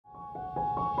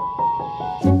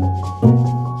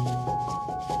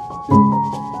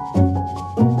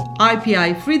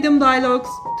IPI Freedom Dialogues,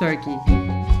 Turkey.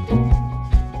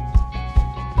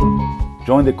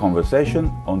 Join the conversation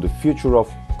on the future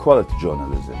of quality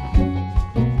journalism.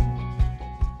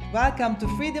 Welcome to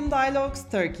Freedom Dialogues,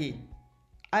 Turkey.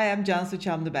 I am Cansu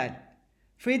Çamlıbel.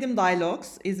 Freedom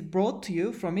Dialogues is brought to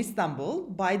you from Istanbul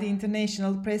by the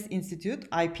International Press Institute,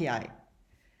 IPI.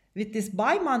 With this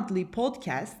bi-monthly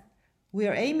podcast, we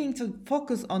are aiming to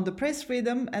focus on the press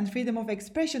freedom and freedom of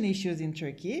expression issues in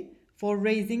Turkey for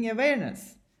raising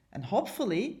awareness and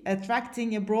hopefully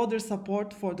attracting a broader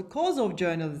support for the cause of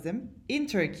journalism in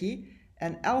Turkey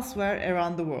and elsewhere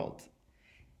around the world.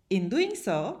 In doing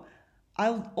so,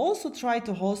 I'll also try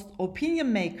to host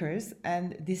opinion makers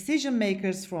and decision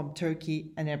makers from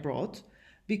Turkey and abroad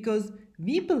because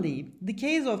we believe the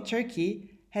case of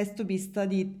Turkey has to be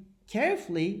studied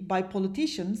carefully by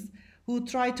politicians who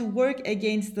try to work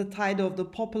against the tide of the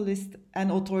populist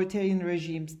and authoritarian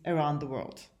regimes around the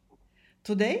world.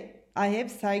 Today, I have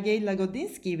Sergey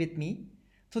Lagodinsky with me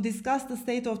to discuss the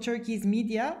state of Turkey's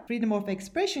media freedom of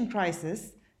expression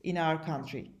crisis in our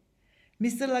country.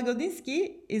 Mr.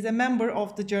 Lagodinsky is a member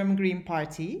of the German Green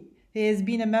Party. He has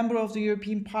been a member of the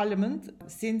European Parliament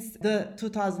since the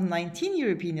 2019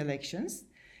 European elections.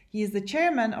 He is the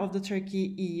chairman of the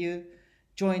Turkey-EU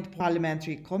Joint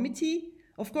Parliamentary Committee.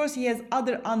 Of course, he has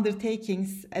other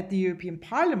undertakings at the European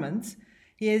Parliament.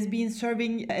 He has been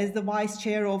serving as the vice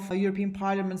chair of the European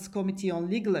Parliament's Committee on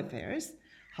Legal Affairs.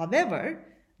 However,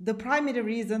 the primary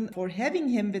reason for having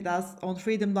him with us on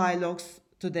Freedom Dialogues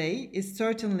today is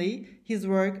certainly his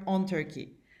work on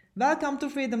Turkey. Welcome to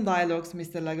Freedom Dialogues,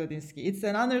 Mr. Lagodinsky. It's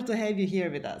an honor to have you here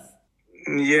with us.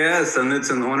 Yes, and it's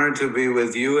an honor to be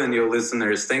with you and your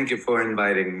listeners. Thank you for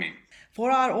inviting me. For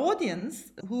our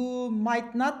audience who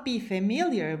might not be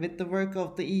familiar with the work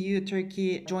of the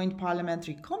EU-Turkey Joint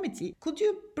Parliamentary Committee, could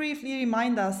you briefly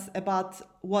remind us about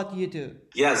what you do?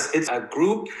 Yes, it's a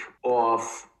group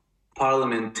of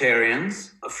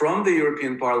parliamentarians from the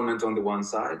European Parliament on the one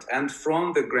side and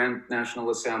from the Grand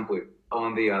National Assembly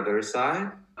on the other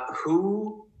side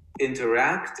who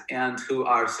interact and who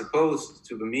are supposed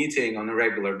to be meeting on a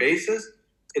regular basis.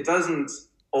 It doesn't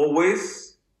always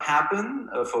happen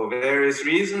for various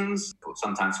reasons,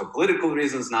 sometimes for political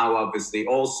reasons. Now, obviously,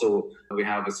 also we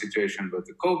have a situation with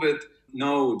the COVID.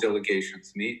 No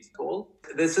delegations meet at all.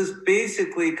 This is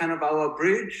basically kind of our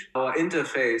bridge, our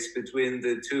interface between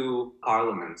the two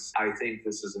parliaments. I think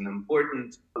this is an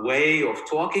important way of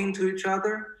talking to each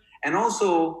other. And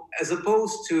also, as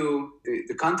opposed to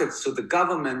the context to the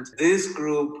government, this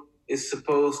group is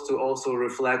supposed to also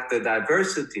reflect the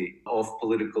diversity of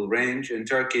political range in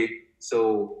Turkey.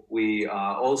 So we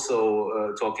are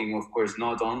also talking, of course,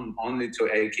 not only to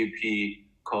AKP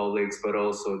colleagues, but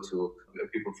also to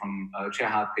people from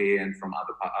CHP and from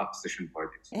other opposition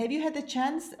parties. Have you had a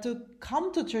chance to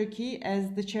come to Turkey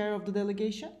as the chair of the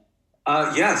delegation?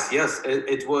 Yes.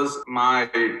 It was my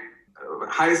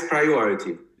highest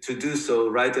priority to do so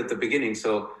right at the beginning.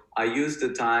 So I used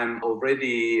the time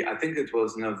already, I think it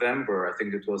was November, I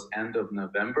think it was end of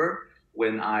November,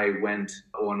 when I went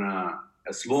on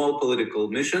a small political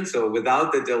mission, so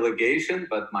without the delegation,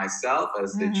 but myself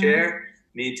as the chair,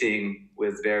 meeting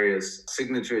with various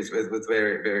signatories, with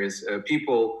various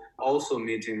people, also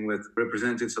meeting with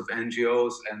representatives of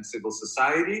NGOs and civil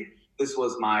society. This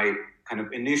was my kind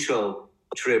of initial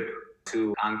trip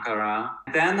to Ankara.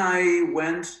 Then I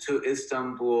went to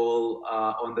Istanbul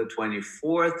on the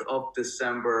 24th of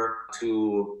December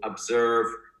to observe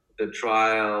the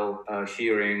trial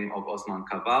hearing of Osman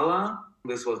Kavala.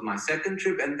 This was my second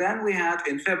trip. And then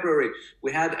in February,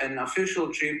 we had an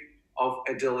official trip of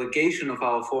a delegation of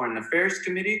our Foreign Affairs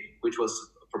Committee, which was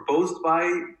proposed by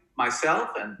myself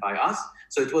and by us.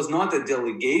 So it was not a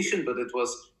delegation, but it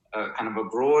was kind of a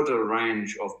broader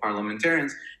range of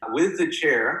parliamentarians with the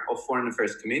chair of Foreign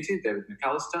Affairs Committee, David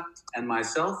McAllister, and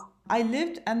myself. I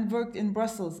lived and worked in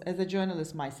Brussels as a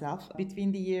journalist myself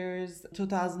between the years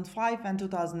 2005 and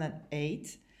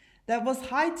 2008. That was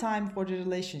high time for the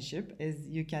relationship, as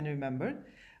you can remember.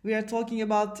 We are talking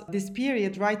about this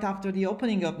period right after the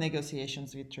opening of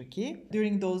negotiations with Turkey.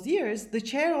 During those years, the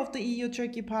chair of the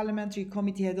EU-Turkey Parliamentary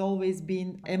Committee had always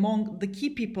been among the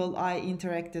key people I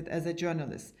interacted as a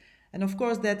journalist. And of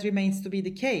course, that remains to be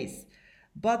the case.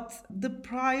 But the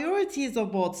priorities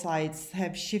of both sides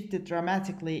have shifted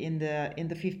dramatically in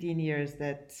the 15 years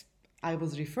that I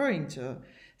was referring to,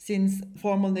 since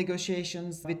formal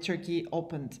negotiations with Turkey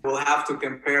opened. We'll have to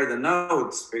compare the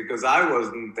notes because I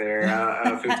wasn't there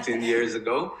 15 years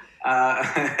ago,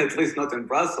 at least not in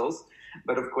Brussels.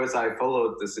 But of course, I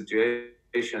followed the situation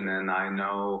and I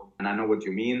know what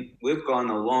you mean. We've gone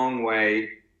a long way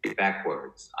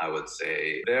backwards, I would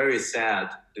say. Very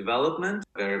sad development,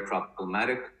 very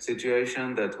problematic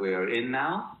situation that we are in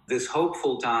now. This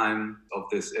hopeful time of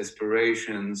these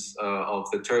aspirations of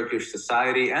the Turkish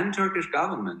society and Turkish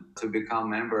government to become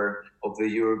member of the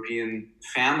European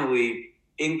family,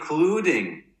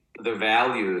 including the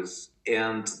values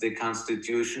and the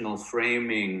constitutional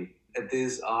framing.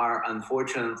 These are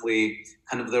unfortunately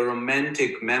kind of the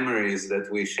romantic memories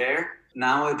that we share.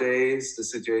 Nowadays, the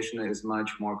situation is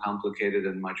much more complicated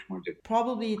and much more difficult.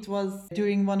 Probably it was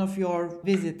during one of your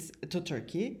visits to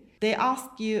Turkey. They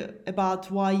asked you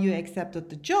about why you accepted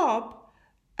the job,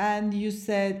 and you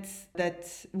said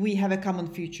that we have a common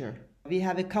future. We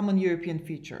have a common European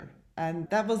future. And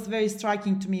that was very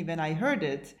striking to me when I heard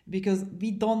it, because we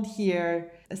don't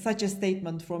hear such a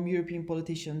statement from European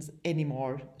politicians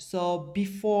anymore. So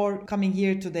before coming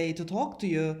here today to talk to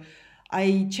you,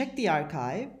 I checked the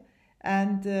archive,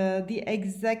 and the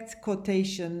exact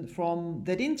quotation from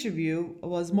that interview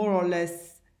was more or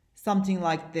less something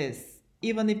like this: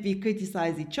 even if we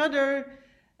criticize each other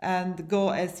and go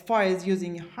as far as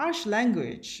using harsh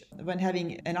language when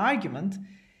having an argument,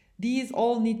 these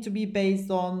all need to be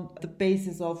based on the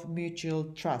basis of mutual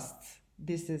trust.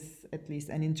 This is at least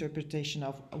an interpretation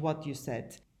of what you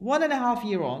said. 1.5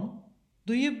 years on,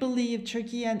 do you believe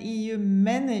Turkey and EU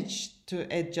managed to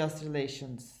adjust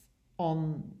relations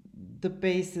on the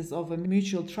basis of a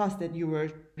mutual trust that you were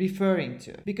referring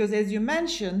to? Because as you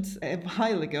mentioned a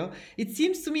while ago, it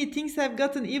seems to me things have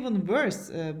gotten even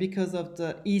worse because of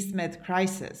the EastMed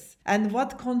crisis. And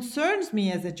what concerns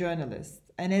me as a journalist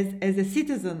and as a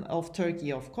citizen of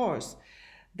Turkey, of course,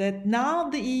 that now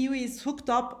the EU is hooked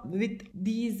up with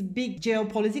these big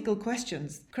geopolitical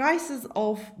questions. Crisis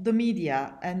of the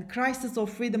media and crisis of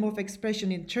freedom of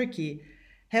expression in Turkey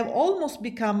have almost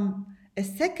become a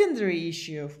secondary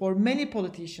issue for many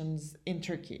politicians in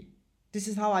Turkey. This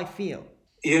is how I feel.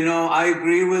 You know, I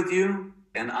agree with you,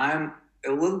 and I'm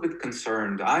a little bit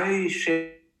concerned. I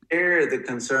share the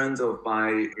concerns of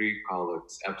my Greek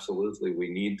colleagues. Absolutely, we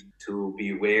need to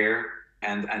beware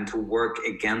and to work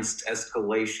against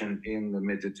escalation in the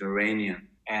Mediterranean.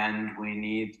 And we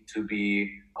need to be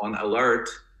on alert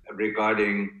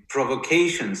regarding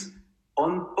provocations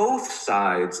on both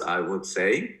sides, I would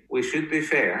say. We should be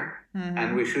fair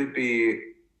and we should be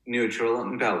neutral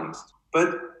and balanced. But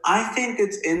I think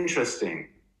it's interesting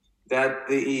that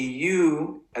the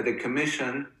EU, the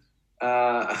Commission,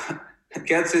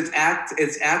 gets its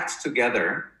act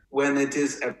together when it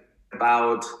is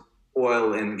about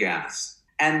oil and gas,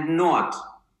 and not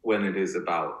when it is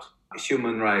about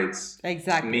human rights,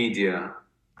 media,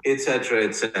 etc.,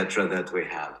 that we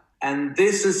have. And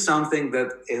this is something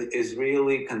that is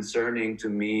really concerning to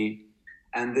me.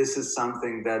 And this is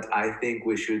something that I think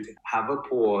we should have a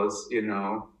pause,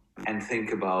 and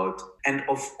think about. And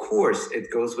of course,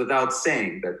 it goes without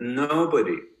saying that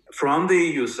nobody from the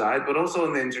EU side, but also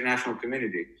in the international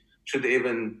community, should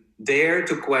even dare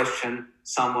to question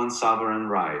someone's sovereign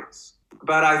rights.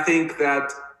 But I think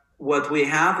that what we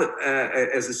have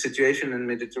as a situation in the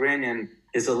Mediterranean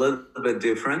is a little bit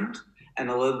different and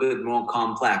a little bit more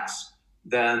complex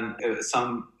than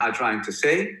some are trying to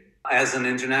say. As an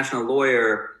international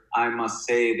lawyer, I must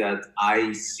say that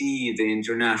I see the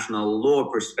international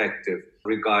law perspective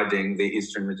regarding the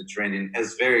Eastern Mediterranean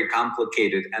as very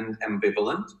complicated and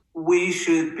ambivalent. We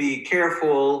should be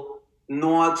careful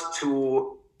not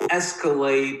to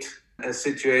escalate a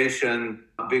situation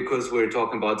because we're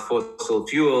talking about fossil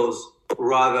fuels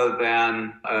rather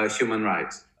than human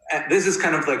rights. This is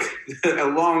kind of like a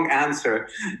long answer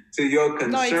to your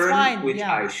concern,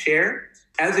 I share.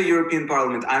 As a European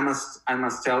Parliament, I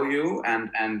must tell you,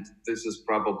 and this is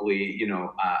probably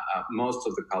most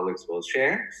of the colleagues will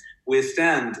share. We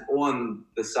stand on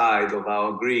the side of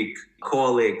our Greek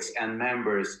colleagues and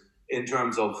members in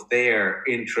terms of their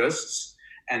interests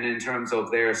and in terms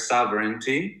of their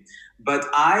sovereignty. But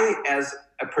I, as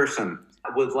a person,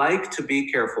 would like to be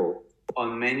careful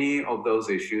on many of those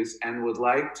issues and would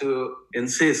like to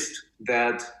insist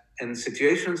that in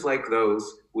situations like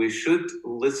those, we should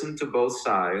listen to both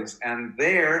sides. And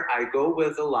there I go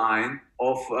with the line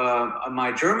of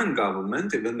my German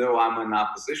government, even though I'm in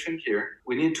opposition here.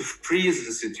 We need to freeze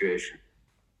the situation.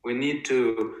 We need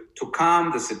to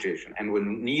calm the situation, and we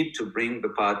need to bring the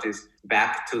parties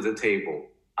back to the table.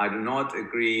 I do not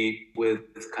agree with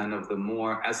kind of the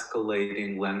more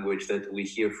escalating language that we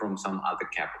hear from some other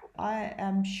capital. I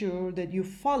am sure that you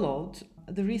followed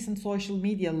the recent social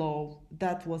media law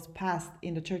that was passed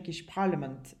in the Turkish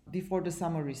parliament before the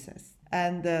summer recess.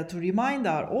 And to remind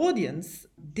our audience,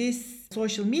 this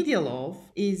social media law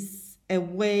is a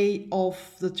way of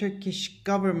the Turkish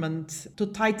government to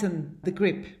tighten the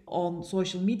grip on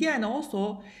social media, and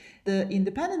also the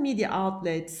independent media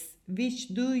outlets which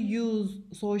do use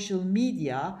social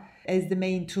media as the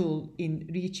main tool in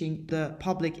reaching the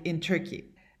public in Turkey.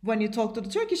 When you talk to the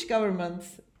Turkish government,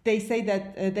 they say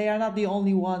that they are not the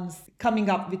only ones coming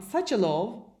up with such a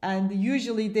law, and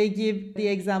usually they give the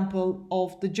example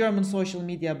of the German social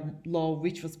media law,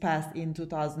 which was passed in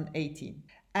 2018.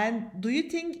 And do you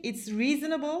think it's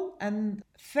reasonable and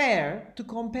fair to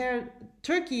compare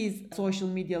Turkey's social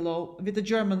media law with the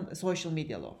German social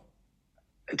media law?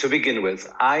 To begin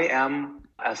with, I am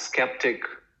a skeptic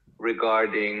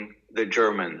regarding the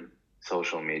German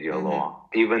social media law.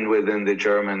 Even within the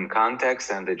German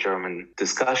context and the German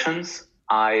discussions,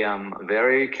 I am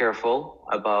very careful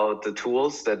about the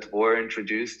tools that were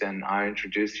introduced and are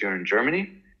introduced here in Germany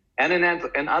and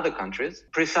in other countries,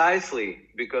 precisely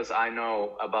because I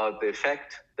know about the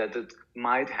effect that it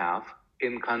might have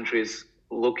in countries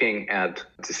looking at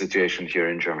the situation here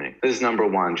in Germany. This is number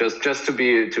one, just to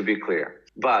be clear.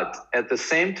 But at the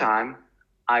same time,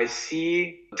 I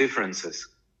see differences,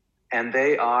 and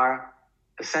they are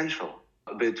essential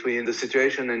between the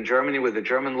situation in Germany with the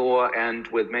German law and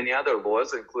with many other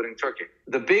laws, including Turkey.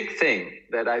 The big thing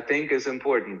that I think is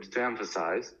important to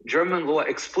emphasize, German law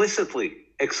explicitly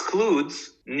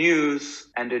excludes news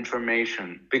and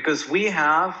information because we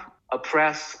have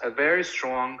a very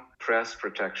strong press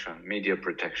protection, media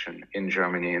protection in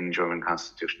Germany, in German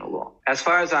constitutional law. As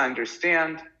far as I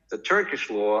understand, the Turkish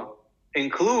law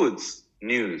includes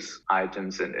news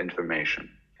items and information.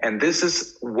 And this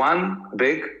is one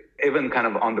big, even kind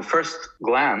of on the first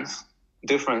glance,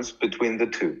 difference between the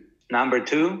two. Number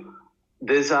two,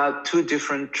 these are two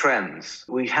different trends.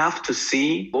 We have to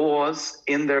see laws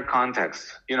in their context.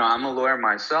 I'm a lawyer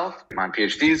myself. My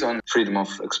PhD is on freedom of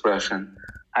expression.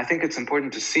 I think it's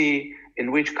important to see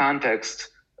in which context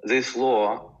this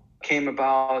law came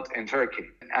about in Turkey.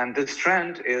 And this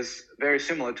trend is very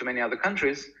similar to many other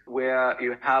countries where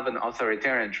you have an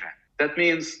authoritarian trend. That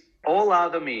means all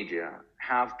other media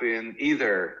have been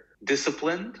either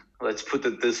disciplined, let's put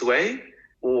it this way,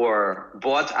 or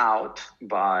bought out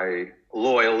by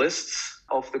loyalists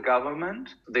of the government.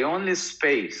 The only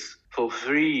space for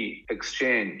free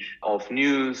exchange of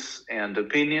news and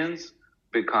opinions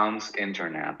becomes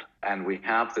internet. And we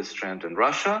have this trend in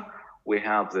Russia. We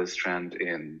have this trend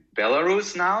in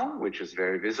Belarus now, which is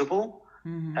very visible.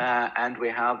 And we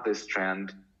have this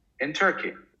trend in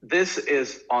Turkey. This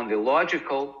is only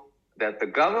logical that the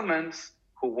governments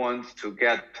who want to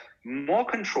get more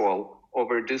control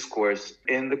over discourse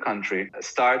in the country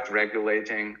start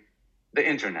regulating the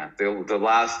internet, the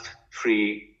last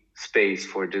free space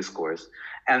for discourse.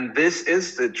 And this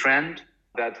is the trend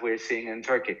that we're seeing in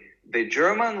Turkey. The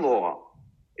German law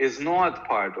is not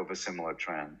part of a similar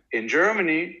trend. In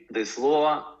Germany, this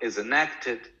law is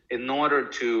enacted in order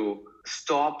to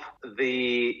stop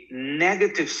the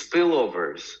negative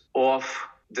spillovers of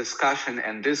discussion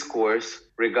and discourse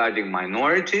regarding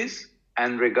minorities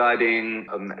and regarding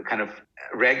kind of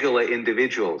regular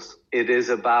individuals. It is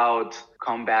about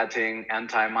combating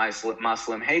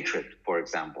anti-Muslim hatred, for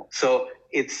example. So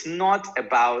it's not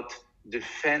about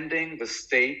defending the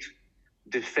state,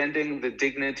 defending the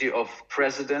dignity of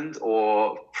president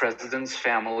or president's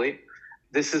family.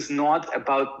 This is not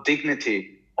about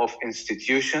dignity of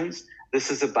institutions. This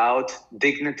is about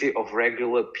dignity of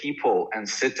regular people and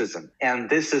citizens. And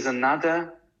this is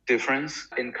another difference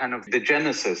in kind of the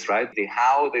genesis, right?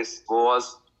 How these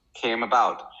laws came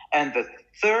about. And the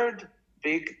third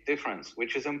big difference,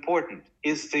 which is important,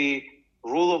 is the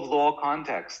rule of law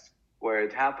context where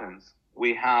it happens.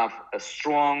 We have a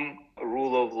strong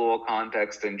rule of law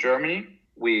context in Germany.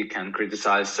 We can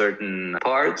criticize certain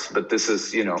parts, but this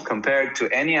is, compared to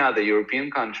any other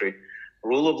European country,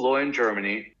 rule of law in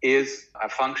Germany is a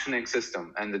functioning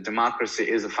system, and the democracy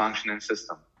is a functioning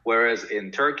system. Whereas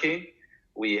in Turkey,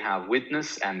 we have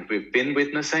witnessed, and we've been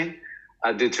witnessing,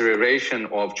 a deterioration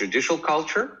of judicial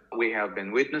culture. We have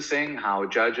been witnessing how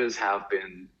judges have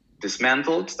been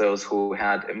dismantled. Those who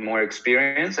had more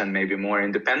experience and maybe more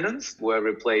independence were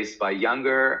replaced by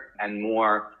younger and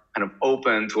more kind of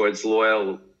open towards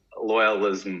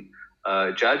loyalism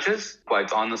judges.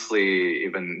 Quite honestly,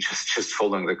 even just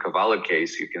following the Kavala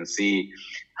case, you can see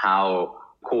how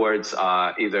courts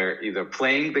are either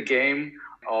playing the game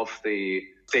of the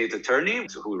state attorney,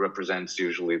 who represents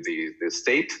usually the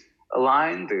state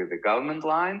line, the government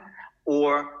line,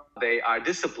 or they are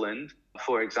disciplined.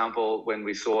 For example, when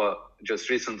we saw just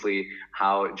recently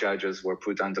how judges were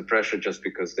put under pressure just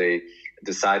because they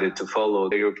decided to follow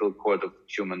the European Court of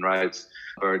Human Rights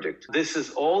verdict. This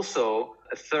is also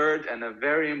a third and a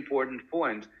very important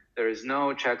point, there is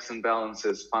no checks and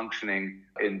balances functioning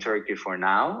in Turkey for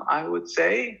now, I would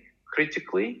say,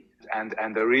 critically.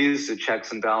 And there is a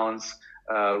checks and balance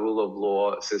rule of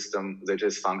law system that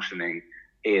is functioning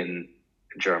in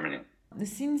Germany.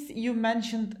 Since you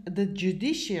mentioned the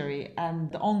judiciary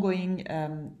and the ongoing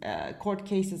court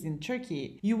cases in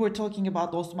Turkey, you were talking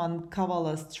about Osman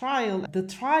Kavala''s trial. The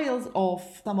trials of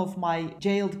some of my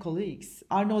jailed colleagues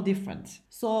are no different.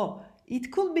 So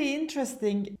it could be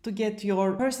interesting to get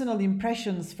your personal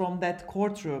impressions from that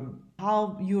courtroom,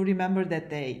 how you remember that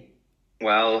day.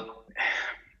 Well,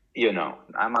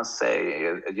 I must say,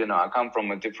 I come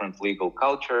from a different legal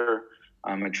culture.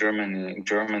 I'm a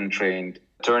German trained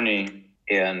attorney.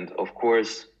 And of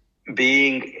course,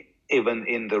 being even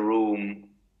in the room,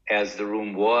 as the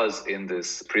room was in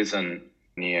this prison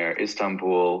near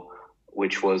Istanbul,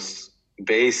 which was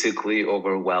basically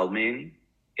overwhelming.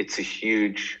 It's a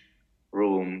huge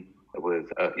room with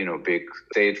a big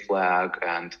state flag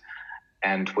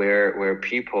and where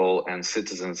people and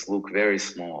citizens look very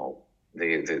small.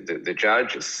 The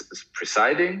judge is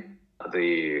presiding,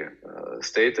 the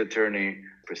state attorney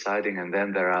presiding, and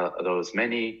then there are those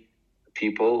many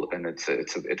people, and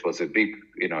it was a big,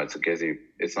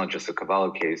 it's not just a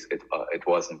Kavala case. It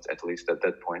wasn't, at least at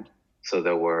that point. So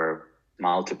there were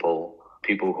multiple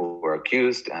people who were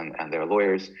accused and their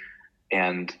lawyers,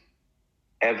 and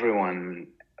everyone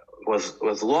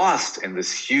was lost in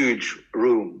this huge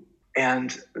room.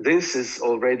 And this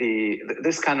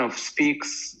kind of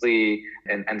speaks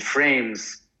and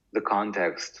frames the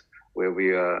context where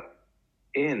we are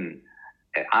in.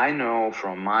 I know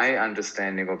from my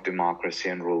understanding of democracy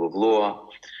and rule of law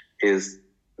is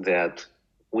that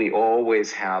we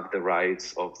always have the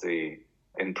rights of the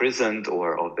imprisoned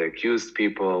or of the accused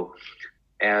people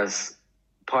as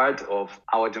part of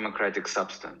our democratic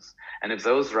substance. And if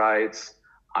those rights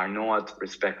are not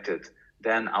respected,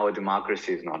 then our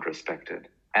democracy is not respected.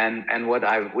 And what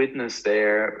I've witnessed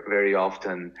there very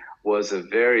often was a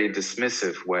very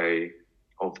dismissive way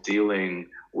of dealing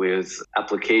with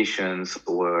applications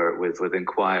or with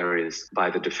inquiries by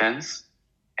the defense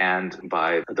and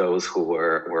by those who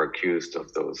were accused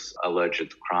of those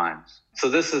alleged crimes. So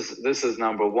this is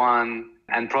number one,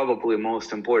 and probably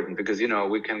most important, because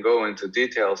we can go into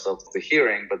details of the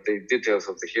hearing, but the details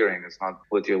of the hearing is not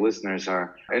what your listeners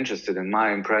are interested in.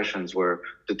 My impressions were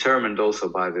determined also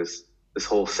by this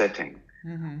whole setting.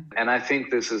 Mm-hmm. And I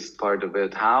think this is part of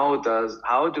it.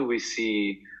 How do we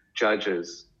see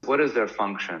judges? What is their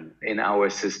function in our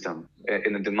system?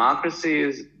 In a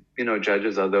democracy,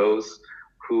 judges are those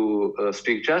who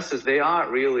speak justice. They are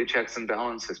really checks and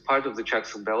balances, part of the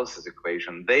checks and balances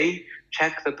equation. They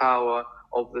check the power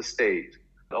of the state,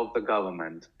 of the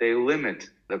government. They limit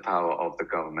the power of the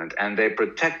government, and they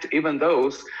protect even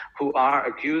those who are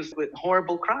accused with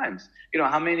horrible crimes.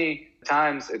 How many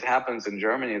times it happens in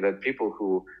Germany that people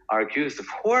who are accused of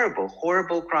horrible,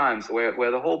 horrible crimes,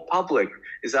 where the whole public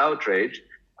is outraged,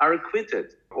 are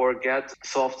acquitted or get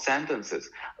soft sentences.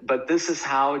 But this is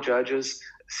how judges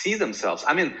see themselves.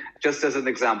 I mean, just as an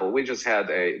example, we just had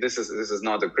this is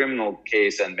not a criminal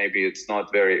case, and maybe it's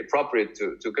not very appropriate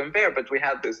to compare, but we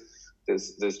had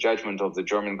this judgment of the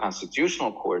German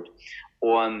Constitutional Court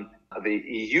on the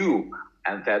EU,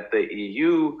 and that the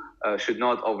EU should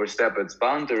not overstep its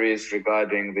boundaries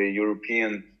regarding the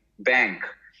European Bank.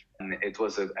 And it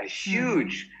was a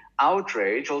huge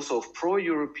outrage also of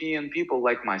pro-European people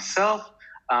like myself,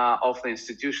 of the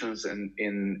institutions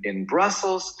in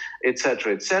Brussels,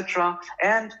 etc., etc.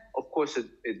 And of course,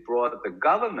 it brought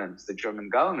the German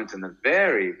government, in a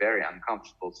very, very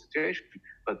uncomfortable situation.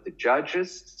 But the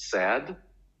judges said,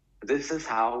 this is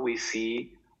how we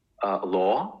see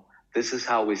law, this is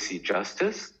how we see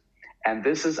justice, and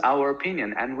this is our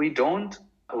opinion. And we don't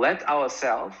let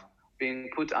ourselves being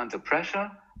put under pressure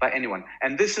by anyone.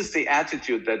 And this is the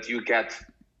attitude that you get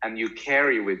and you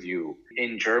carry with you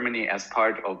in Germany as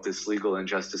part of this legal and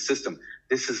justice system.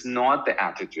 This is not the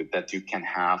attitude that you can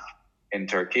have in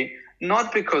Turkey,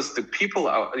 not because the people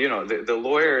are, the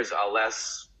lawyers are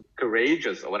less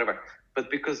courageous or whatever, but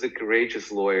because the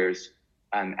courageous lawyers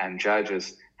and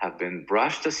judges have been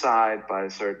brushed aside by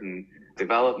certain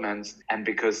developments, and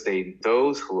because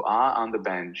those who are on the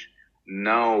bench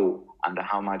know under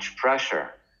how much pressure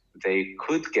they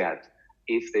could get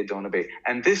if they don't obey.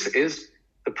 And this is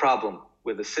the problem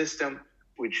with the system,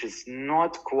 which is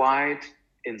not quite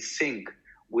in sync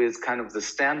with kind of the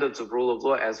standards of rule of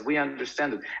law as we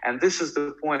understand it. And this is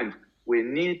the point. We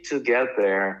need to get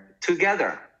there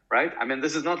together, right? I mean,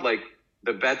 this is not like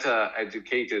the better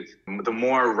educated, the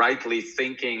more rightly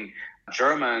thinking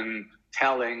German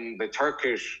telling the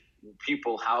Turkish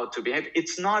people how to behave.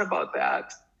 It's not about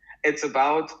that. It's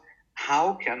about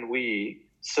how can we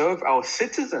serve our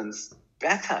citizens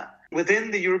better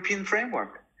within the European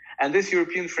framework. And this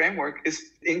European framework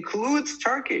includes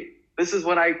Turkey. This is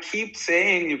what I keep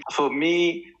saying. For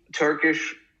me,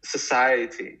 Turkish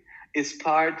society is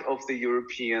part of the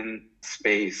European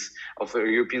space, of the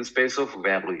European space of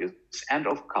values and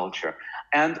of culture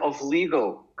and of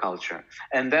legal culture.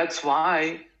 And that's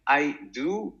why I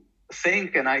do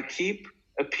think, and I keep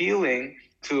appealing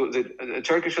to the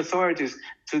Turkish authorities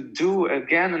to do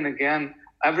again and again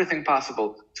everything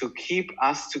possible to keep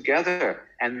us together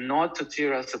and not to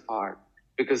tear us apart.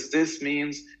 Because this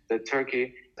means that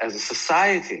Turkey as a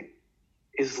society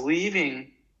is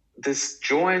leaving this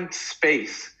joint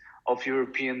space of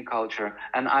European culture,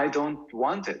 and I don't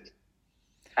want it.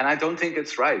 And I don't think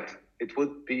it's right. It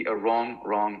would be a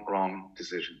wrong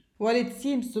decision. Well, it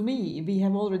seems to me we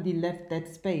have already left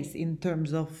that space in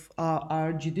terms of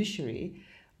our judiciary.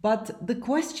 But the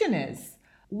question is,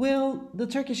 will the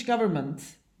Turkish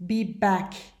government be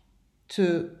back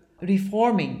to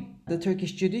reforming the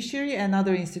Turkish judiciary and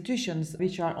other institutions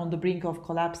which are on the brink of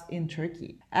collapse in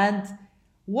Turkey? And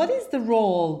what is the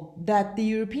role that the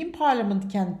European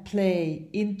Parliament can play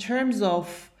in terms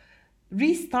of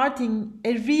restarting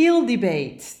a real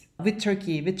debate with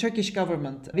Turkey, with Turkish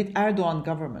government, with Erdogan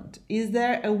government? Is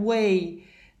there a way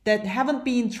that haven't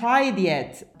been tried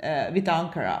yet with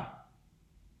Ankara?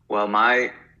 Well,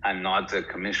 I'm not a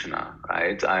commissioner,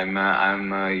 right? I'm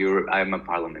a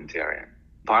parliamentarian.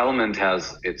 Parliament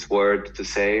has its word to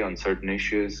say on certain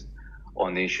issues,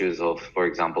 on issues of, for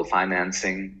example,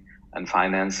 financing and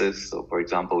finances. So, for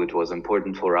example, it was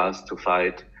important for us to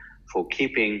fight for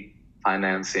keeping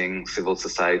financing civil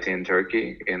society in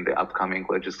Turkey in the upcoming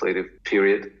legislative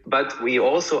period. But we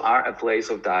also are a place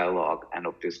of dialogue and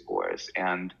of discourse.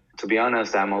 And to be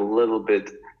honest, I'm a little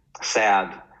bit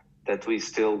sad that we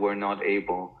still were not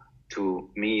able to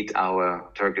meet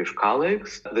our Turkish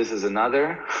colleagues. This is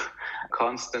another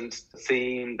constant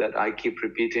theme that I keep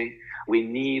repeating. We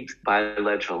need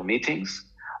bilateral meetings.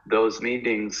 Those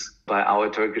meetings by our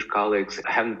Turkish colleagues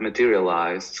haven't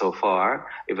materialized so far,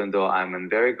 even though I'm in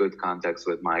very good contacts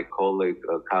with my colleague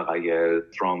Karayel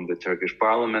from the Turkish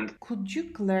parliament. Could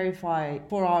you clarify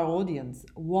for our audience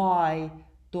why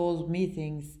those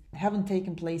meetings haven't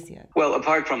taken place yet? Well,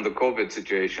 apart from the COVID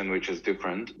situation, which is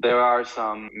different, there are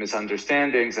some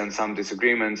misunderstandings and some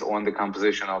disagreements on the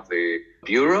composition of the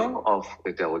bureau, of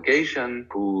the delegation,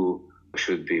 who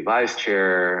should be vice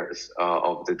chairs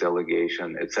of the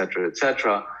delegation, etc.,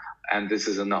 etc. And this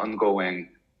is an ongoing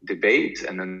debate,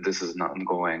 and then this is an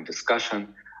ongoing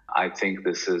discussion. I think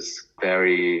this is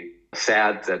very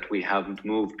sad that we haven't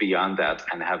moved beyond that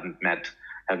and haven't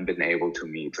been able to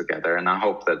meet together. And I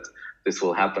hope that this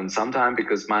will happen sometime,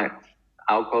 because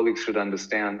our colleagues should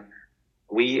understand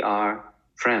we are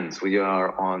friends. We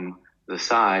are on the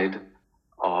side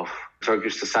of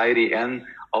Turkish society and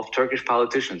of Turkish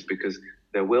politicians, because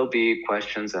there will be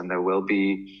questions and there will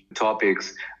be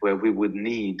topics where we would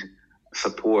need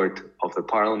support of the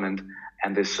parliament,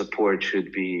 and this support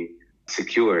should be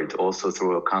secured also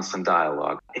through a constant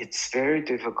dialogue. It's very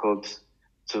difficult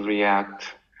to react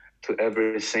to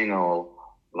every single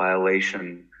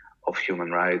violation of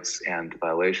human rights and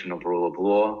violation of rule of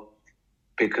law,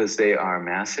 because they are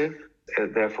massive.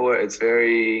 Therefore,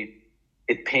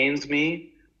 it pains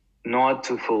me not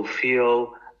to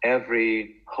fulfill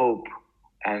every hope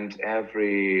and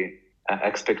every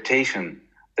expectation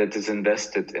that is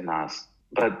invested in us.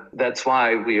 But that's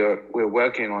why we're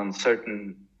working on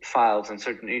certain files and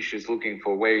certain issues, looking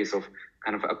for ways of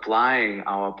kind of applying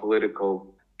our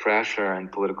political pressure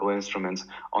and political instruments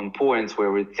on points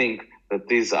where we think that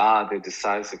these are the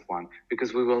decisive one,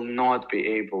 because we will not be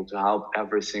able to help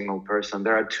every single person.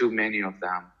 There are too many of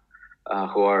them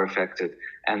who are affected.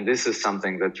 And this is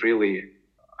something that really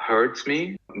hurts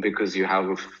me, because you have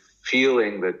a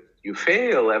feeling that you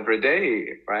fail every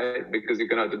day, right? Because you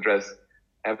cannot address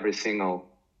every single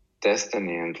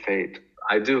destiny and fate.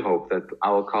 I do hope that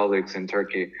our colleagues in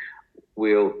Turkey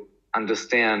will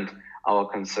understand our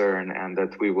concern and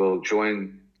that we will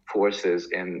join forces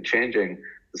in changing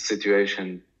the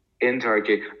situation in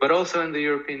Turkey, but also in the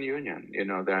European Union. You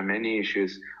know, there are many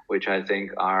issues which I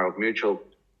think are of mutual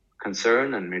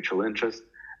concern and mutual interest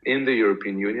in the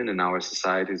European Union, in our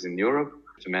societies in Europe,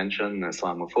 to mention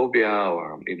Islamophobia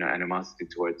or, animosity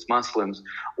towards Muslims,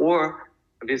 or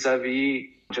vis-a-vis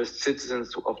just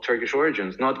citizens of Turkish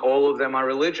origins. Not all of them are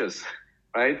religious,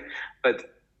 right?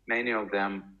 But many of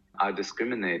them are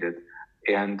discriminated.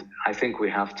 And I think we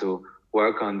have to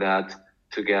work on that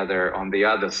together on the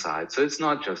other side. So it's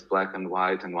not just black and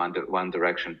white in one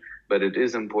direction, but it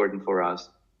is important for us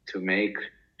to make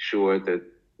sure that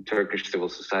Turkish civil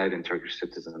society and Turkish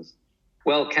citizens,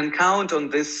 well, can count on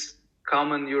this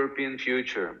common European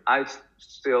future. I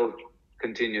still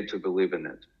continue to believe in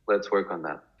it. Let's work on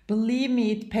that. Believe me,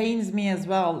 it pains me as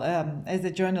well, as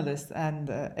a journalist and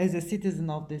as a citizen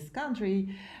of this country,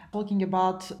 talking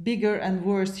about bigger and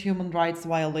worse human rights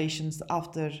violations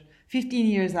after 15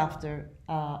 years after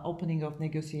opening of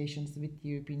negotiations with the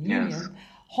European Union.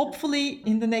 Hopefully,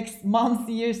 in the next months,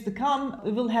 years to come,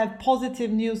 we will have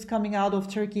positive news coming out of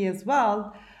Turkey as well.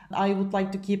 I would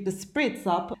like to keep the spirits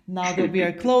up now that we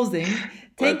are closing.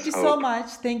 Thank you so much.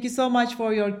 Thank you so much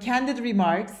for your candid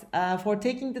remarks, for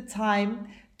taking the time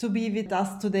to be with us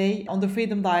today on the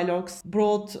Freedom Dialogues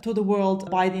brought to the world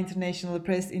by the International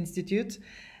Press Institute.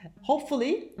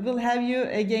 Hopefully, we'll have you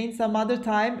again some other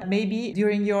time, maybe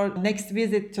during your next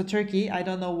visit to Turkey. I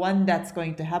don't know when that's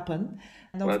going to happen.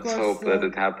 And Let's hope that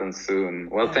it happens soon.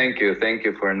 Well, thank you. Thank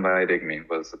you for inviting me. It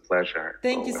was a pleasure.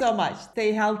 Thank you so much.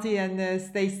 Stay healthy and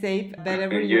stay safe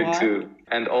wherever you are. You too.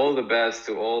 And all the best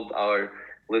to all our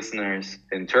listeners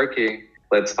in Turkey.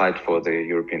 Let's fight for the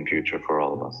European future for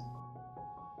all of us.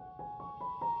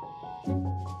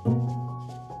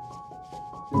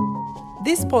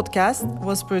 This podcast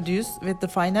was produced with the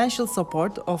financial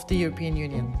support of the European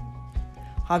Union.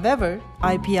 However,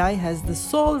 IPI has the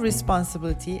sole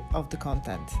responsibility of the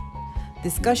content.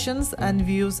 Discussions and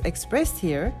views expressed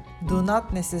here do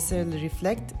not necessarily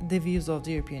reflect the views of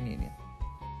the European Union.